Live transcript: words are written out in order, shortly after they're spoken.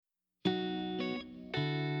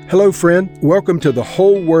Hello, friend. Welcome to the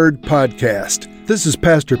Whole Word Podcast. This is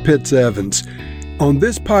Pastor Pitts Evans. On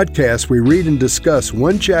this podcast, we read and discuss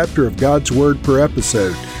one chapter of God's Word per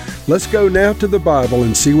episode. Let's go now to the Bible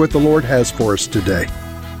and see what the Lord has for us today.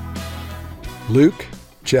 Luke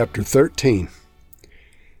chapter 13.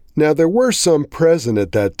 Now there were some present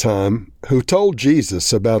at that time who told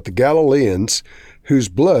Jesus about the Galileans whose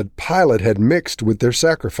blood Pilate had mixed with their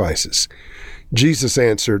sacrifices. Jesus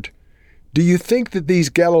answered, "Do you think that these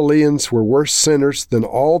Galileans were worse sinners than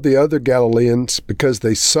all the other Galileans because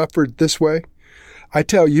they suffered this way? I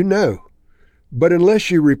tell you, no. But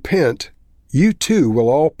unless you repent, you too will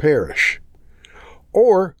all perish.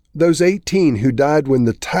 Or those 18 who died when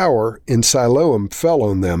the tower in Siloam fell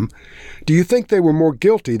on them, do you think they were more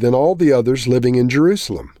guilty than all the others living in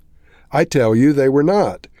Jerusalem? I tell you, they were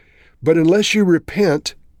not. But unless you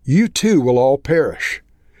repent, you too will all perish."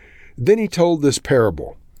 Then he told this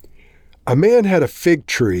parable. A man had a fig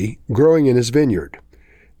tree growing in his vineyard,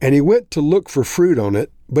 and he went to look for fruit on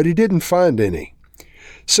it, but he didn't find any.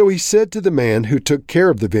 So he said to the man who took care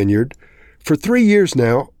of the vineyard, "For 3 years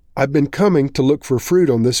now, I've been coming to look for fruit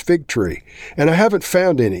on this fig tree, and I haven't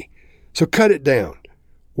found any. So cut it down.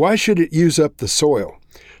 Why should it use up the soil?"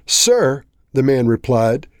 "Sir," the man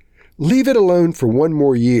replied, "leave it alone for 1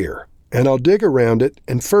 more year, and I'll dig around it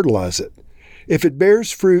and fertilize it. If it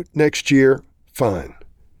bears fruit next year, fine.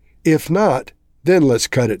 If not, then let's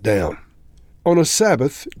cut it down." On a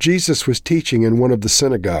Sabbath, Jesus was teaching in one of the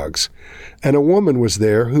synagogues, and a woman was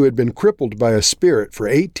there who had been crippled by a spirit for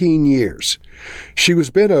 18 years. She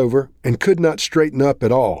was bent over and could not straighten up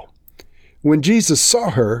at all. When Jesus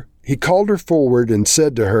saw her, he called her forward and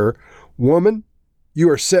said to her, "Woman,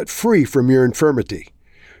 you are set free from your infirmity."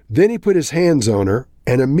 Then he put his hands on her,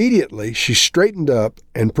 and immediately she straightened up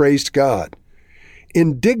and praised God.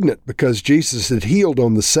 Indignant because Jesus had healed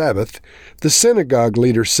on the Sabbath, the synagogue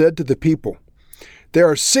leader said to the people, "There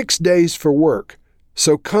are 6 days for work,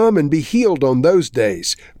 so come and be healed on those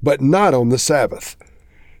days, but not on the Sabbath."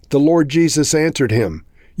 The Lord Jesus answered him,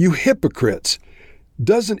 "You hypocrites!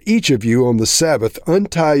 Doesn't each of you on the Sabbath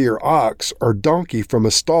untie your ox or donkey from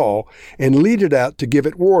a stall and lead it out to give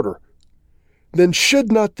it water? Then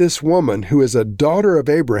should not this woman, who is a daughter of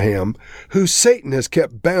Abraham, who Satan has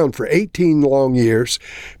kept bound for 18 long years,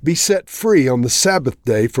 be set free on the Sabbath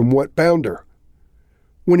day from what bound her?"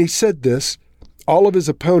 When he said this, all of his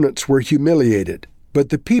opponents were humiliated, but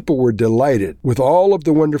the people were delighted with all of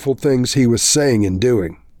the wonderful things he was saying and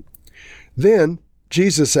doing. Then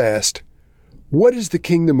Jesus asked, "What is the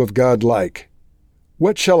kingdom of God like?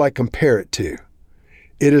 What shall I compare it to?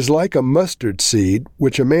 It is like a mustard seed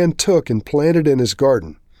which a man took and planted in his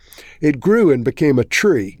garden. It grew and became a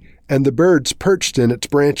tree, and the birds perched in its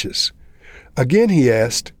branches." Again he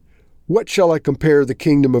asked, "What shall I compare the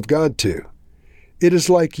kingdom of God to? It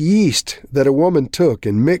is like yeast that a woman took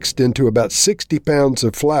and mixed into about 60 pounds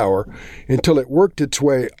of flour until it worked its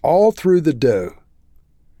way all through the dough."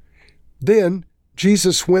 Then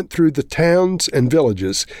Jesus went through the towns and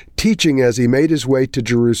villages, teaching as he made his way to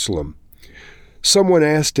Jerusalem. Someone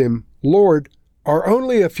asked him, "Lord, are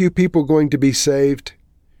only a few people going to be saved?"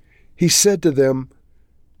 He said to them,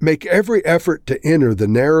 "Make every effort to enter the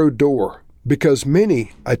narrow door, because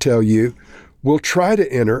many, I tell you, will try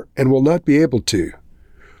to enter and will not be able to.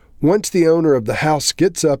 Once the owner of the house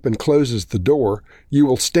gets up and closes the door, you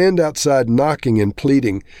will stand outside knocking and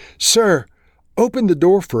pleading, 'Sir, open the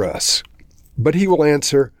door for us.' But he will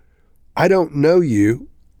answer, 'I don't know you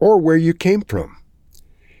or where you came from.'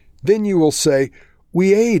 Then you will say,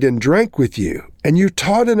 'We ate and drank with you, and you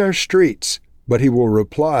taught in our streets.' But he will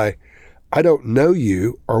reply, 'I don't know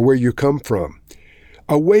you or where you come from.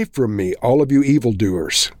 Away from me, all of you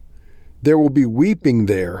evildoers.' There will be weeping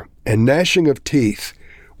there and gnashing of teeth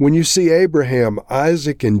when you see Abraham,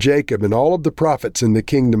 Isaac, and Jacob and all of the prophets in the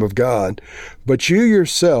kingdom of God, but you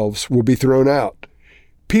yourselves will be thrown out.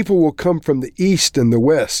 People will come from the east and the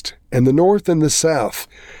west, and the north and the south,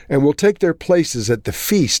 and will take their places at the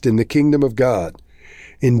feast in the kingdom of God.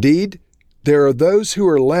 Indeed, there are those who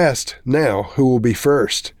are last now who will be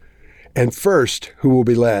first, and first who will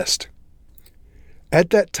be last."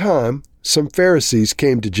 At that time, some Pharisees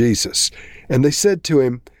came to Jesus, and they said to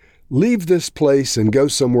him, "Leave this place and go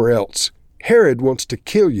somewhere else. Herod wants to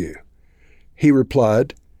kill you." He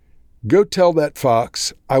replied, "Go tell that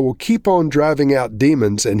fox, I will keep on driving out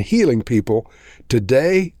demons and healing people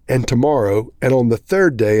today and tomorrow, and on the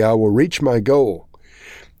 3rd day I will reach my goal.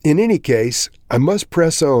 In any case, I must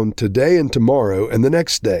press on today and tomorrow and the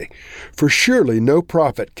next day, for surely no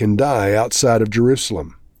prophet can die outside of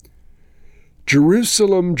Jerusalem.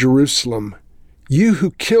 Jerusalem, Jerusalem, you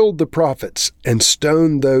who killed the prophets and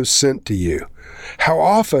stoned those sent to you. How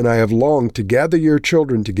often I have longed to gather your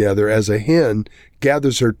children together as a hen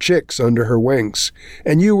gathers her chicks under her wings,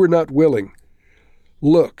 and you were not willing.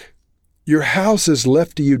 Look, your house is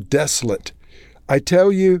left to you desolate. I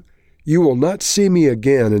tell you, you will not see me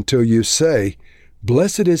again until you say,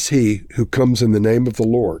 Blessed is he who comes in the name of the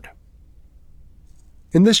Lord.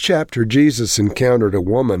 In this chapter, Jesus encountered a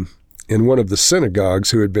woman in one of the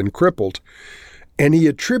synagogues who had been crippled, and he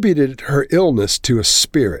attributed her illness to a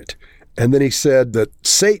spirit. And then he said that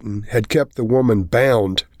Satan had kept the woman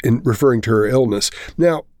bound, in referring to her illness.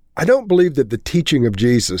 Now, I don't believe that the teaching of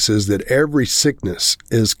Jesus is that every sickness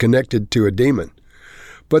is connected to a demon.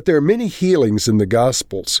 But there are many healings in the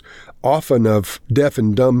Gospels, often of deaf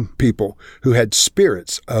and dumb people who had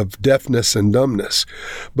spirits of deafness and dumbness.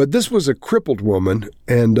 But this was a crippled woman,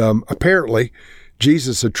 and apparently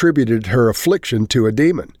Jesus attributed her affliction to a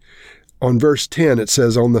demon. On verse 10, it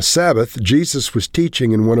says, On the Sabbath, Jesus was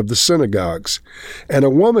teaching in one of the synagogues, and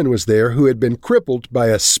a woman was there who had been crippled by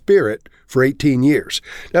a spirit for 18 years.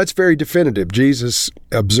 That's very definitive. Jesus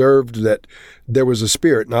observed that there was a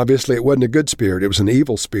spirit, and obviously it wasn't a good spirit. It was an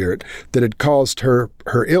evil spirit that had caused her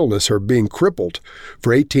illness, her being crippled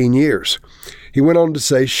for 18 years. He went on to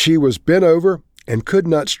say she was bent over and could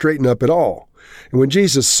not straighten up at all. And when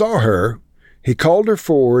Jesus saw her, he called her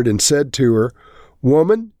forward and said to her,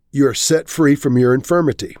 Woman, you are set free from your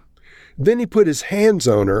infirmity. Then he put his hands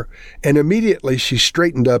on her, and immediately she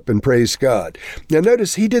straightened up and praised God. Now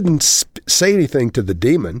notice he didn't say anything to the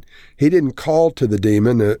demon. He didn't call to the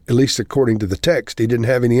demon, at least according to the text. He didn't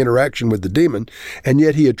have any interaction with the demon, and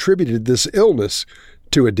yet he attributed this illness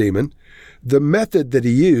to a demon. The method that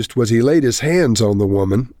he used was he laid his hands on the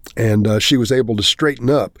woman, and she was able to straighten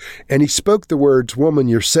up. And he spoke the words, Woman,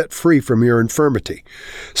 you're set free from your infirmity.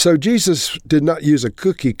 So Jesus did not use a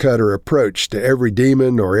cookie-cutter approach to every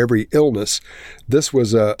demon or every illness. This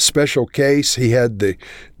was a special case. He had the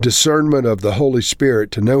discernment of the Holy Spirit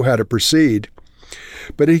to know how to proceed.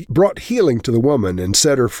 But he brought healing to the woman and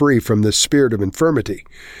set her free from this spirit of infirmity.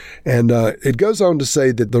 And it goes on to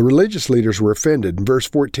say that the religious leaders were offended. In verse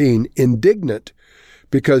 14, indignant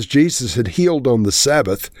because Jesus had healed on the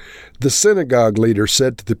Sabbath, the synagogue leader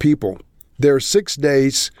said to the people, There are 6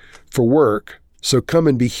 days for work, so come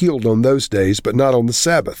and be healed on those days, but not on the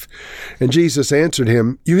Sabbath. And Jesus answered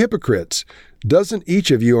him, You hypocrites! Doesn't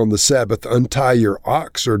each of you on the Sabbath untie your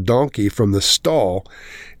ox or donkey from the stall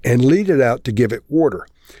and lead it out to give it water?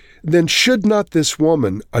 Then should not this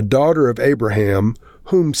woman, a daughter of Abraham,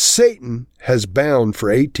 whom Satan has bound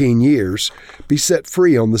for 18 years, be set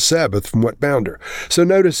free on the Sabbath from what bound her? So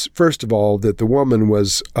notice, first of all, that the woman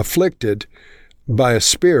was afflicted by a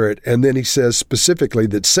spirit, and then he says specifically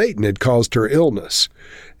that Satan had caused her illness.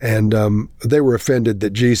 And they were offended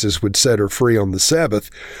that Jesus would set her free on the Sabbath,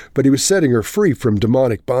 but he was setting her free from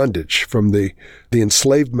demonic bondage, from the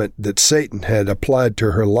enslavement that Satan had applied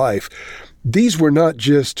to her life. These were not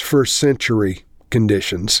just first century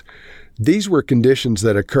conditions. These were conditions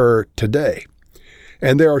that occur today.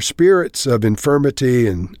 And there are spirits of infirmity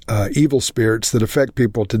and evil spirits that affect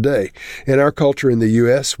people today. In our culture in the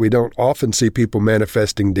U.S., we don't often see people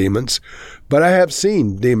manifesting demons, but I have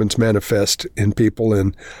seen demons manifest in people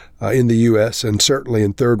in the U.S. and certainly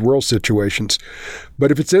in third world situations.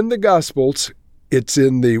 But if it's in the Gospels, it's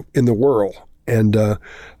in the world. And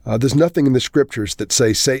there's nothing in the Scriptures that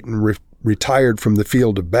say Satan retired from the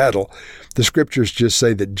field of battle. The Scriptures just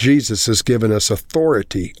say that Jesus has given us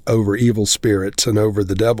authority over evil spirits and over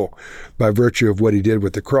the devil by virtue of what he did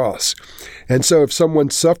with the cross. And so if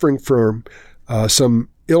someone's suffering from some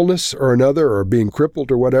illness or another, or being crippled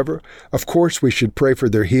or whatever, of course we should pray for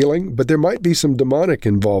their healing, but there might be some demonic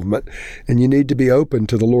involvement, and you need to be open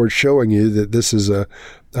to the Lord showing you that this is a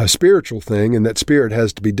spiritual thing, and that spirit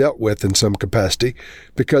has to be dealt with in some capacity,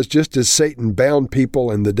 because just as Satan bound people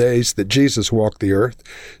in the days that Jesus walked the earth,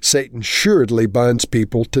 Satan assuredly binds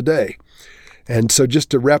people today. And so just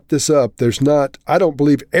to wrap this up, I don't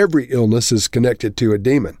believe every illness is connected to a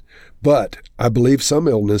demon, but I believe some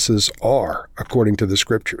illnesses are, according to the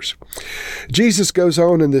Scriptures. Jesus goes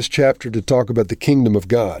on in this chapter to talk about the kingdom of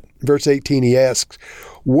God. Verse 18, he asks,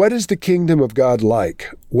 What is the kingdom of God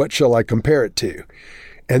like? What shall I compare it to?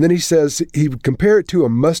 And then he says he would compare it to a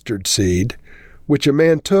mustard seed, which a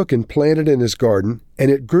man took and planted in his garden, and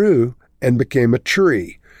it grew and became a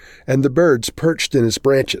tree, and the birds perched in its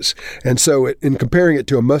branches. And so in comparing it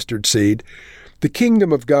to a mustard seed, The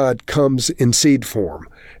kingdom of God comes in seed form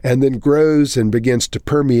and then grows and begins to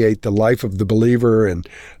permeate the life of the believer, and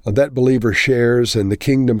that believer shares, and the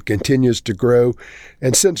kingdom continues to grow.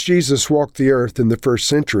 And since Jesus walked the earth in the first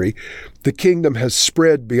century, the kingdom has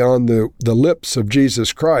spread beyond the lips of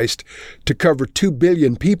Jesus Christ to cover 2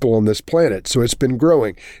 billion people on this planet. So it's been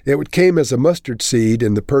growing. It came as a mustard seed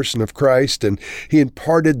in the person of Christ, and he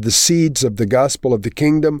imparted the seeds of the gospel of the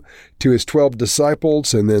kingdom to his 12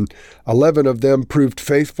 disciples, and then 11 of them proved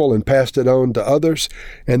faithful and passed it on to others.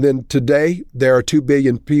 And then today, there are 2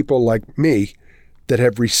 billion people like me that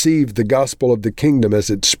have received the gospel of the kingdom as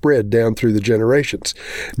it spread down through the generations.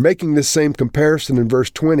 Making this same comparison in verse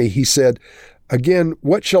 20, he said, "Again,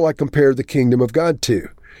 what shall I compare the kingdom of God to?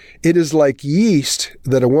 It is like yeast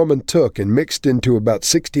that a woman took and mixed into about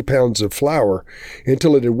 60 pounds of flour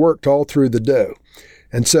until it had worked all through the dough."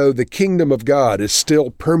 And so the kingdom of God is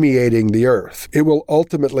still permeating the earth. It will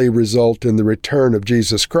ultimately result in the return of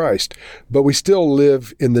Jesus Christ, but we still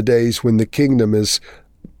live in the days when the kingdom is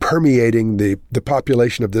permeating the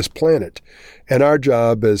population of this planet. And our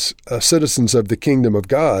job as citizens of the kingdom of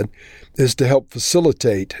God is to help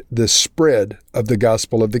facilitate the spread of the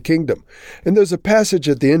gospel of the kingdom. And there's a passage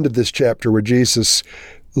at the end of this chapter where Jesus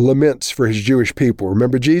laments for his Jewish people.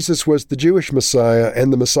 Remember, Jesus was the Jewish Messiah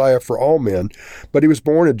and the Messiah for all men, but he was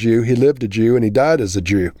born a Jew, he lived a Jew, and he died as a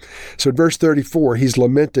Jew. So in verse 34, he's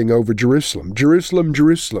lamenting over Jerusalem. "Jerusalem,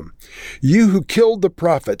 Jerusalem, you who killed the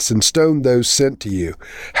prophets and stoned those sent to you,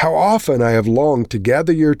 how often I have longed to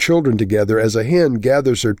gather your children together as a hen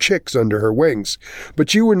gathers her chicks under her wings,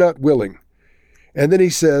 but you were not willing." And then he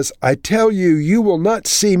says, "I tell you, you will not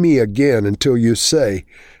see me again until you say,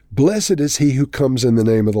 'Blessed is he who comes in the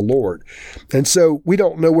name of the Lord.'" And so we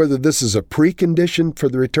don't know whether this is a precondition for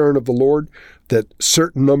the return of the Lord, that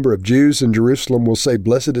certain number of Jews in Jerusalem will say,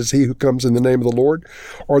 "Blessed is he who comes in the name of the Lord,"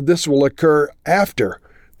 or this will occur after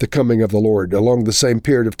the coming of the Lord, along the same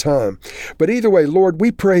period of time. But either way, Lord,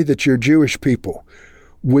 we pray that your Jewish people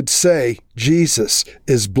would say Jesus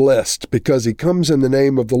is blessed because he comes in the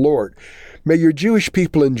name of the Lord. May your Jewish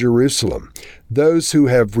people in Jerusalem, those who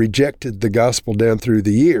have rejected the gospel down through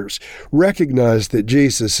the years, recognize that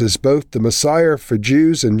Jesus is both the Messiah for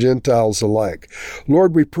Jews and Gentiles alike.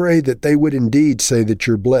 Lord, we pray that they would indeed say that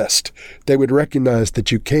you're blessed. They would recognize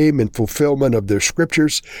that you came in fulfillment of their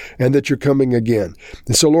scriptures and that you're coming again.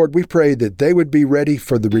 And so, Lord, we pray that they would be ready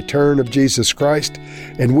for the return of Jesus Christ,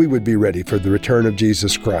 and we would be ready for the return of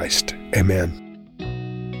Jesus Christ. Amen.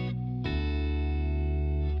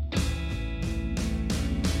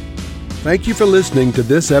 Thank you for listening to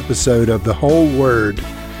this episode of The Whole Word.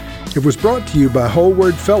 It was brought to you by Whole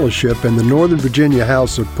Word Fellowship and the Northern Virginia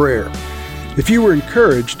House of Prayer. If you were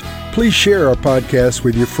encouraged, please share our podcast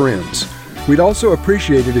with your friends. We'd also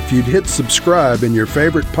appreciate it if you'd hit subscribe in your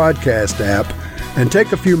favorite podcast app and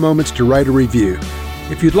take a few moments to write a review.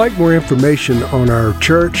 If you'd like more information on our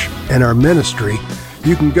church and our ministry,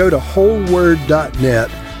 you can go to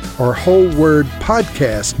wholeword.net or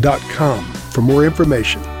wholewordpodcast.com for more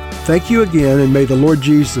information. Thank you again, and may the Lord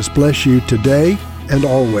Jesus bless you today and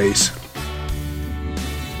always.